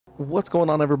What's going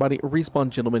on, everybody?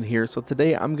 Respawn Gentleman here. So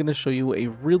today I'm going to show you a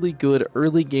really good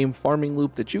early game farming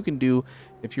loop that you can do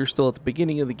if you're still at the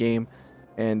beginning of the game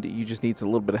and you just need a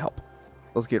little bit of help.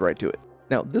 Let's get right to it.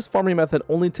 Now, this farming method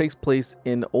only takes place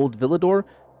in Old Villador,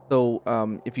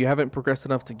 so if you haven't progressed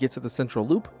enough to get to the central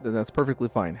loop, then that's perfectly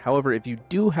fine. However, if you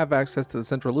do have access to the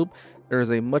central loop, there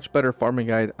is a much better farming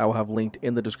guide I will have linked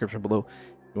in the description below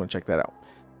if you want to check that out.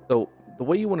 So the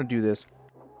way you want to do this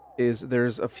is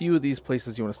there's a few of these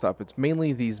places you want to stop. It's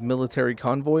mainly these military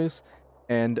convoys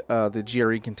and the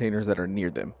GRE containers that are near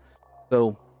them.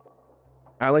 So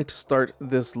I like to start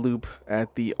this loop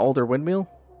at the Alder Windmill,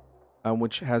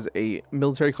 which has a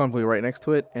military convoy right next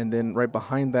to it, and then right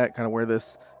behind that, kind of where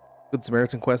this Good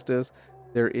Samaritan quest is,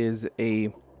 there is a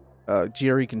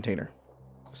GRE container.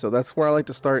 So that's where I like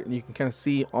to start, and you can kind of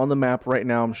see on the map right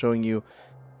now I'm showing you,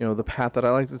 the path that I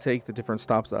like to take, the different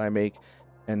stops that I make,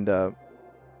 and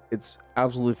it's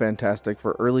absolutely fantastic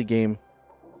for early game.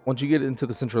 Once you get into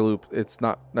the central loop, it's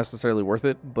not necessarily worth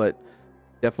it, but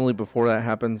definitely before that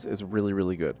happens is really,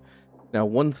 really good. Now,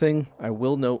 one thing I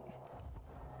will note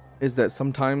is that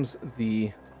sometimes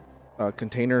the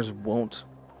containers won't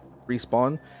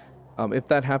respawn. If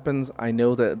that happens, I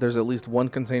know that there's at least one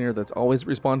container that's always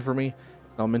respawned for me.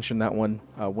 I'll mention that one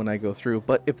when I go through.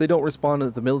 But if they don't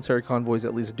respawn, the military convoys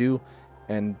at least do,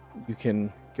 and you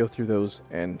can go through those,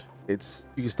 and you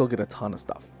can still get a ton of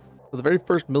stuff. So the very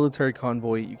first military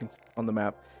convoy you can see on the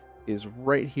map is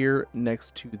right here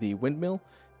next to the windmill.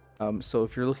 So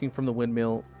if you're looking from the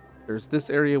windmill, there's this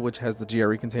area which has the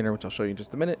GRE container, which I'll show you in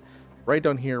just a minute. Right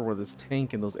down here where this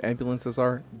tank and those ambulances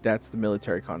are, that's the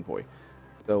military convoy.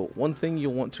 So one thing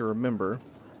you'll want to remember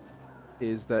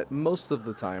is that most of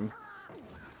the time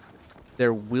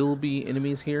there will be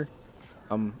enemies here.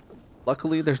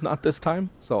 Luckily there's not this time,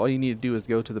 so all you need to do is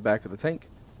go to the back of the tank,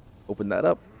 open that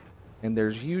up, and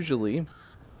there's usually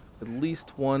at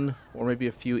least one or maybe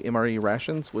a few MRE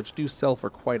rations, which do sell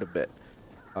for quite a bit.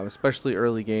 Especially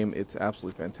early game, it's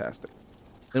absolutely fantastic.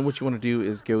 Then what you want to do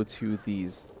is go to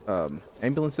these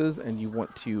ambulances, and you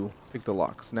want to pick the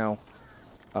locks. Now,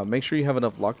 make sure you have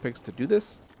enough lockpicks to do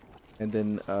this, and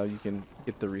then you can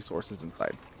get the resources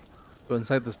inside. So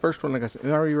inside this first one, I got some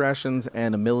MRE rations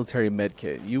and a military med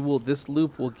kit. This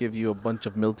loop will give you a bunch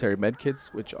of military med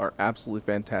kits, which are absolutely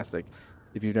fantastic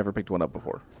if you've never picked one up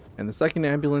before. And the second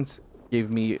ambulance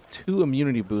gave me 2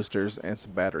 immunity boosters and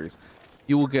some batteries.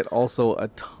 You will get also a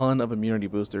ton of immunity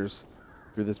boosters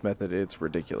through this method. It's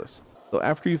ridiculous. So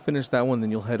after you finish that one, then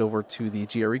you'll head over to the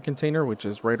GRE container, which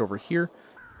is right over here.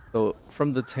 So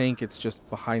from the tank, it's just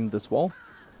behind this wall.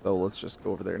 So let's just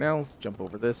go over there now, jump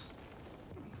over this,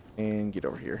 and get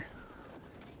over here.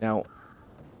 Now,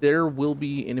 there will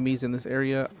be enemies in this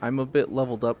area. I'm a bit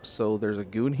leveled up, so there's a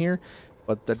goon here,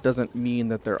 but that doesn't mean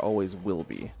that there always will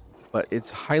be. But it's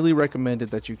highly recommended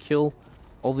that you kill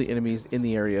all the enemies in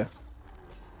the area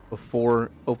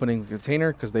before opening the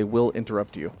container, because they will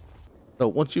interrupt you. So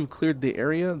once you've cleared the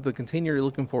area, the container you're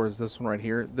looking for is this one right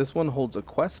here. This one holds a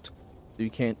quest, so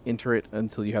you can't enter it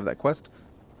until you have that quest,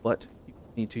 but you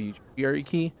need to use your GRE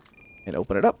key and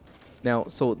open it up. Now,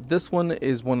 so this one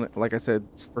is one, like I said,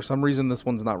 for some reason this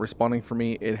one's not responding for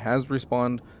me. It has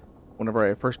respawned whenever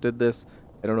I first did this.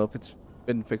 I don't know if it's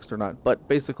been fixed or not, but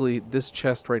basically this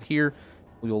chest right here,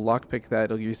 you'll lockpick that.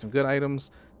 It'll give you some good items.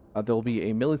 There'll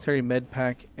be a military med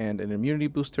pack and an immunity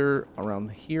booster around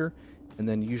here, and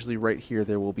then usually right here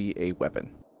there will be a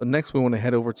weapon. But next we want to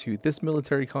head over to this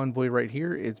military convoy right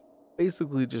here. It's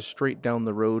basically just straight down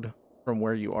the road from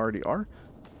where you already are,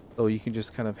 so you can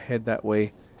just kind of head that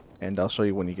way, and I'll show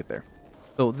you when you get there.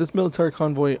 So this military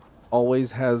convoy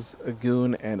always has a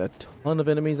goon and a ton of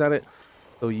enemies at it,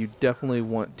 so you definitely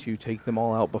want to take them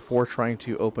all out before trying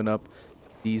to open up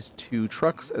these 2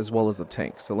 trucks as well as the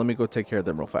tank. So let me go take care of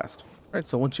them real fast. All right,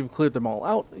 so once you've cleared them all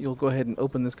out, you'll go ahead and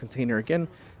open this container again.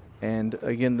 And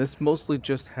again, this mostly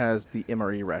just has the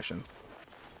MRE rations.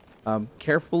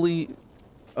 Carefully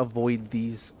avoid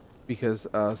these, because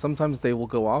sometimes they will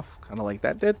go off, kind of like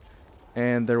that did,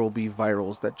 and there will be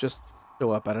virals that just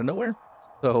show up out of nowhere.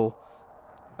 So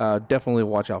definitely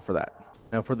watch out for that.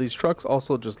 Now for these trucks,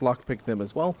 also just lockpick them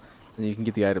as well, and you can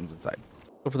get the items inside.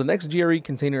 So for the next GRE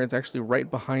container, it's actually right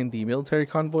behind the military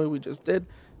convoy we just did.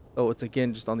 So it's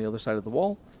again just on the other side of the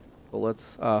wall. So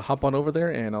let's hop on over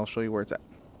there, and I'll show you where it's at.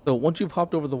 So once you've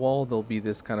hopped over the wall, there'll be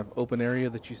this kind of open area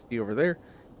that you see over there,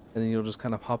 and then you'll just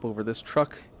kind of hop over this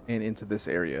truck and into this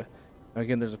area. Now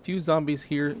again, there's a few zombies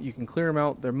here. You can clear them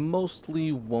out. They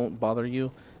mostly won't bother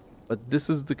you, but this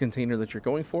is the container that you're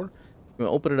going for. I'm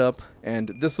gonna open it up,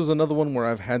 and this is another one where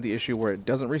I've had the issue where it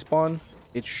doesn't respawn.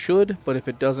 It should, but if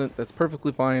it doesn't, that's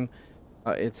perfectly fine.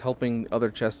 It's helping other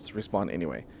chests respawn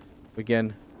anyway.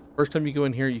 Again, first time you go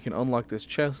in here, you can unlock this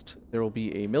chest. There will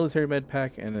be a military med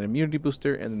pack and an immunity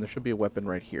booster, and then there should be a weapon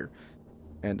right here.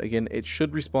 And again, it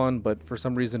should respawn, but for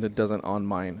some reason it doesn't on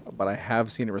mine, but I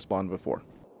have seen it respawn before.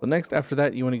 So next, after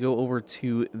that, you want to go over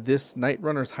to this Night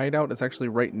Runner's hideout. It's actually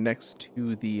right next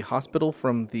to the hospital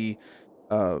from the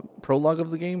prologue of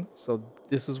the game. So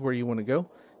this is where you want to go.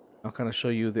 I'll kind of show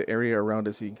you the area around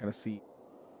it so you can kind of see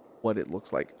what it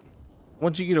looks like.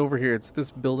 Once you get over here, it's this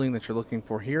building that you're looking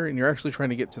for here, and you're actually trying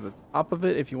to get to the top of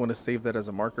it if you want to save that as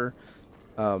a marker.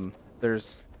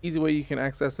 There's easy way you can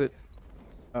access it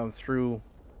through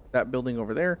that building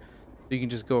over there. So you can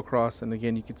just go across, and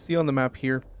again, you can see on the map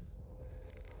here,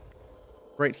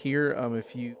 right here,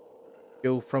 if you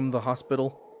go from the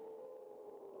hospital,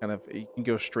 kind of, you can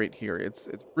go straight here. It's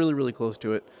really, really close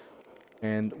to it.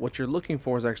 And what you're looking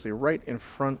for is actually right in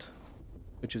front,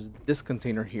 which is this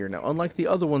container here. Now, unlike the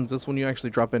other ones, this one you actually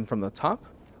drop in from the top.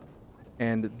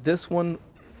 And this one,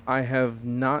 I have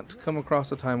not come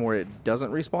across a time where it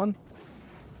doesn't respawn.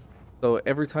 So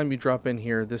every time you drop in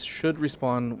here, this should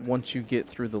respawn once you get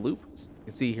through the loop. So you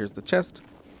can see here's the chest.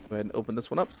 Go ahead and open this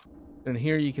one up. And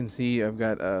here you can see I've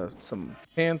got some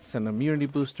pants and immunity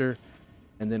booster.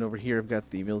 And then over here I've got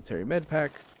the military med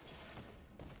pack.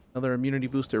 Another immunity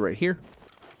booster right here.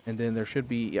 And then there should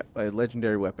be a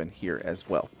legendary weapon here as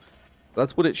well. So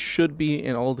that's what it should be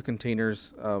in all the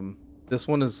containers. This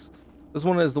one is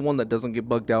the one that doesn't get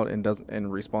bugged out and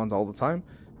respawns all the time.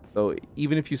 So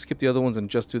even if you skip the other ones and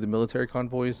just do the military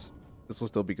convoys, this will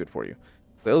still be good for you.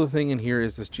 The other thing in here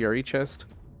is this GRE chest.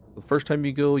 The first time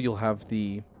you go, you'll have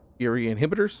the GRE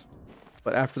inhibitors,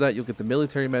 but after that you'll get the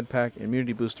military med pack,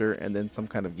 immunity booster, and then some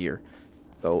kind of gear.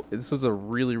 So this is a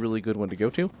really, really good one to go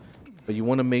to, but you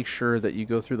want to make sure that you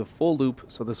go through the full loop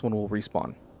so this one will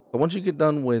respawn. So once you get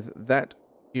done with that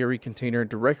GRE container,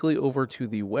 directly over to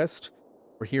the west,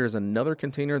 where here is another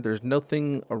container. There's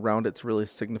nothing around it to really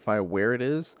signify where it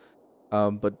is,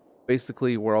 but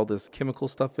basically where all this chemical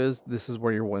stuff is, this is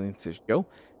where you're wanting to go.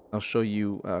 I'll show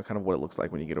you kind of what it looks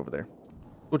like when you get over there.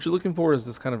 What you're looking for is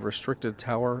this kind of restricted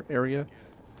tower area,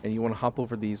 and you want to hop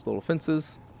over these little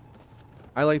fences.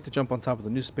 I like to jump on top of the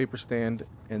newspaper stand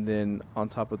and then on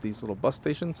top of these little bus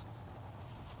stations.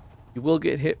 You will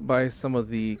get hit by some of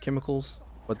the chemicals,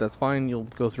 but that's fine. You'll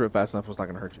go through it fast enough, it's not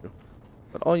going to hurt you.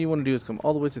 But all you want to do is come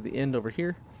all the way to the end over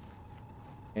here.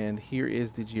 And here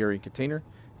is the GRE container.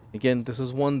 Again, this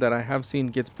is one that I have seen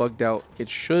gets bugged out. It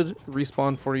should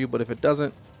respawn for you, but if it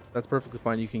doesn't, that's perfectly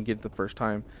fine. You can get it the first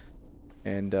time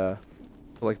and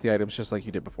collect the items just like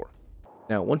you did before.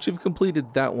 Now, once you've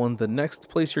completed that one, the next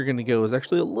place you're going to go is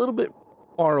actually a little bit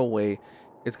far away.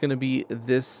 It's going to be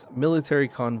this military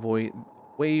convoy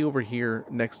way over here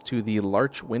next to the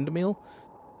Larch windmill.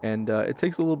 And it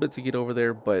takes a little bit to get over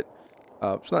there, but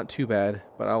it's not too bad,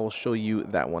 but I will show you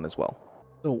that one as well.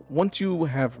 So once you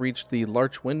have reached the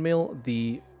Larch windmill,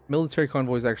 the military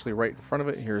convoy is actually right in front of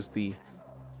it. Here's the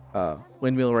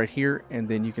windmill right here, and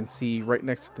then you can see right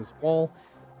next to this wall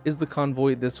is the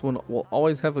convoy. This one will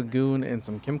always have a goon and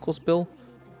some chemical spill.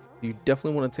 You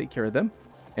definitely want to take care of them.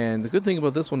 And the good thing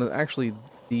about this one is actually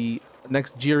the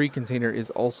next GRE container is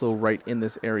also right in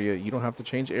this area. You don't have to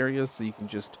change areas, so you can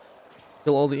just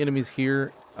kill all the enemies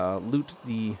here, loot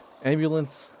the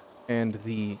ambulance and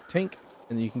the tank,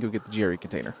 and then you can go get the GRE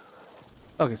container.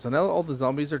 Okay, so now all the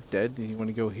zombies are dead, you want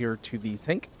to go here to the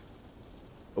tank.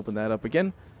 Open that up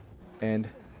again. And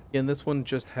again, this one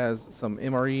just has some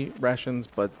MRE rations,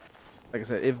 but like I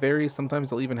said, it varies. Sometimes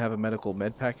they'll even have a medical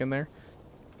med pack in there.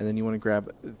 And then you want to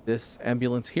grab this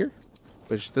ambulance here,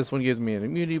 which this one gives me an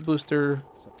immunity booster,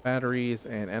 some batteries,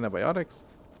 and antibiotics.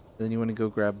 And then you want to go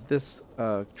grab this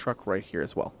truck right here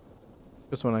as well.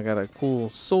 This one I got a cool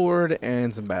sword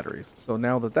and some batteries. So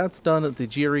now that that's done, the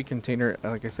GRE container,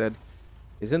 like I said,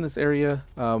 is in this area.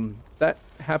 That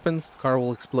happens, the car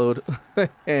will explode,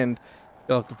 and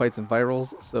you'll have to fight some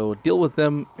virals. So deal with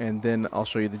them, and then I'll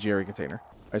show you the GRE container.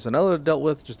 All right, so now that I've dealt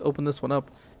with, just open this one up.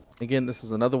 Again, this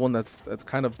is another one that's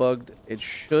kind of bugged. It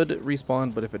should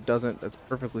respawn, but if it doesn't, that's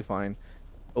perfectly fine.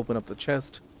 Open up the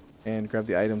chest and grab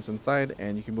the items inside,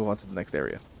 and you can move on to the next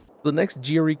area. The next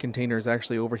GRE container is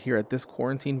actually over here at this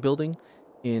quarantine building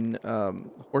in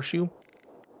Horseshoe.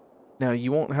 Now,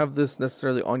 you won't have this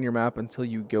necessarily on your map until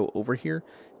you go over here,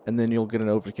 and then you'll get a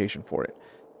notification for it.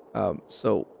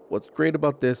 So what's great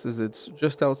about this is it's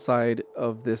just outside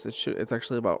of this. It's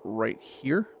actually about right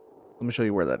here. Let me show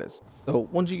you where that is. So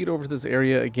once you get over to this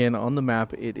area, again, on the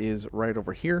map, it is right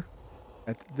over here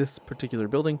at this particular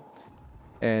building.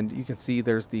 And you can see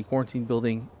there's the quarantine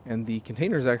building, and the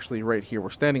container is actually right here.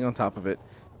 We're standing on top of it.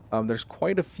 There's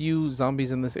quite a few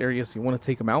zombies in this area, so you want to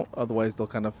take them out. Otherwise, they'll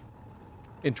kind of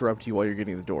interrupt you while you're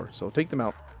getting the door. So take them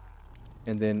out.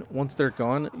 And then once they're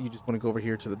gone, you just want to go over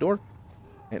here to the door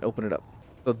and open it up.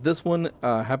 So this one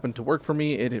happened to work for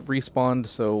me. It respawned,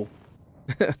 so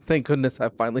thank goodness I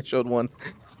finally showed one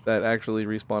that actually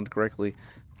respawned correctly.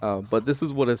 But this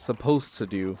is what it's supposed to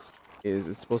do, is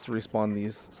it's supposed to respawn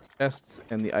these chests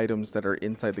and the items that are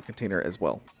inside the container as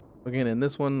well. Again, in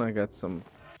this one, I got some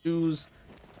shoes,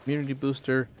 immunity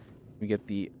booster, we get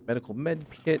the medical med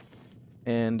kit,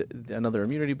 and another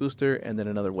immunity booster, and then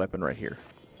another weapon right here.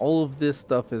 All of this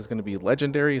stuff is going to be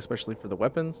legendary, especially for the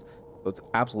weapons, so it's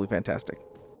absolutely fantastic.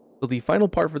 So the final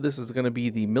part for this is going to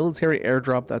be the military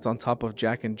airdrop that's on top of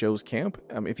Jack and Joe's camp.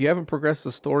 If you haven't progressed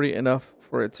the story enough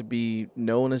for it to be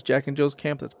known as Jack and Joe's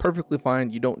camp, that's perfectly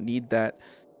fine. You don't need that.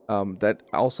 That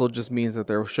also just means that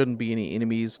there shouldn't be any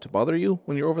enemies to bother you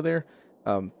when you're over there.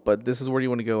 But this is where you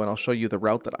want to go, and I'll show you the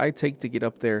route that I take to get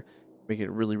up there, make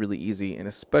it really, really easy. And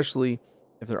especially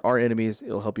if there are enemies,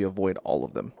 it'll help you avoid all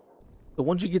of them. So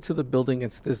once you get to the building,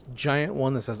 it's this giant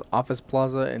one that says Office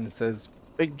Plaza, and it says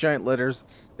big giant letters,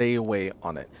 stay away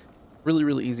on it. Really,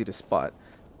 really easy to spot.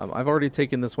 I've already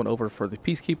taken this one over for the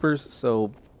Peacekeepers,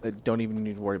 so I don't even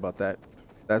need to worry about that.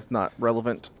 That's not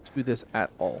relevant to this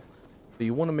at all. So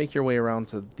you want to make your way around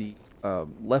to the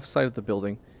left side of the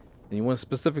building, and you want to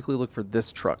specifically look for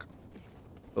this truck.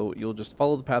 So you'll just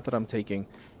follow the path that I'm taking,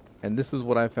 and this is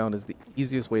what I found is the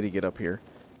easiest way to get up here.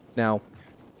 Now,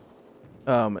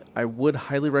 I would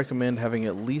highly recommend having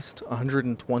at least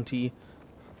 120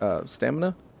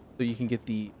 stamina so you can get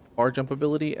the bar jump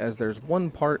ability, as there's one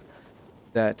part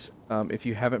that if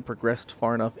you haven't progressed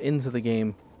far enough into the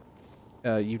game,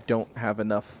 you don't have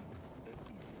enough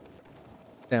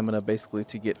stamina basically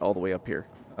to get all the way up here.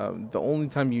 The only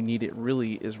time you need it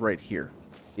really is right here,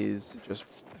 is just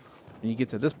when you get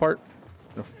to this part,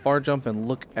 far jump and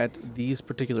look at these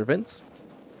particular vents,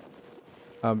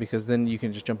 because then you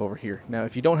can just jump over here. Now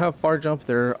if you don't have far jump,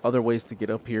 there are other ways to get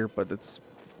up here, but it's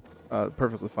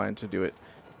perfectly fine to do it.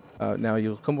 Now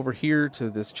you'll come over here to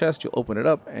this chest, you'll open it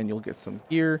up, and you'll get some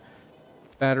gear,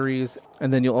 batteries,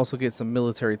 and then you'll also get some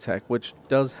military tech, which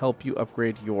does help you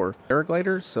upgrade your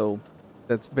paraglider, so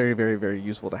that's very, very, very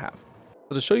useful to have.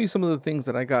 So to show you some of the things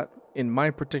that I got in my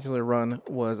particular run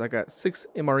was I got 6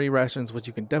 MRE rations, which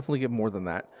you can definitely get more than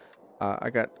that. I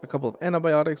got a couple of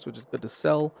antibiotics, which is good to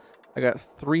sell. I got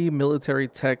 3 military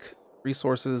tech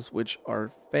resources, which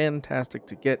are fantastic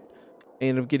to get. I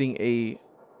ended up getting a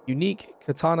unique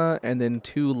katana and then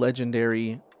 2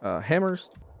 legendary hammers,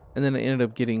 and then I ended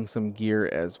up getting some gear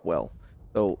as well.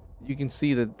 So you can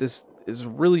see that this is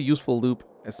really useful loop,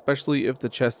 especially if the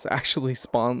chests actually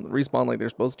respawn like they're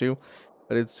supposed to.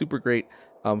 But it's super great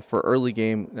for early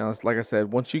game. Now, like I said,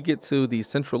 once you get to the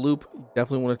central loop, you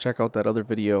definitely want to check out that other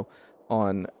video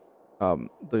on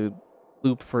the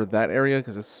loop for that area,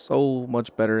 because it's so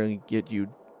much better and get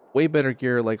you way better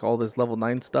gear, like all this level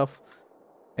 9 stuff,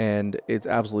 and it's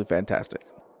absolutely fantastic.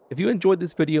 If you enjoyed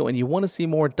this video and you want to see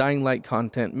more Dying Light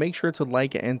content, make sure to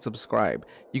like and subscribe.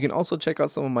 You can also check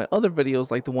out some of my other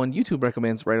videos like the one YouTube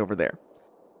recommends right over there.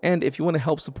 And if you want to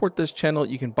help support this channel,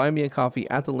 you can buy me a coffee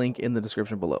at the link in the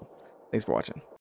description below. Thanks for watching.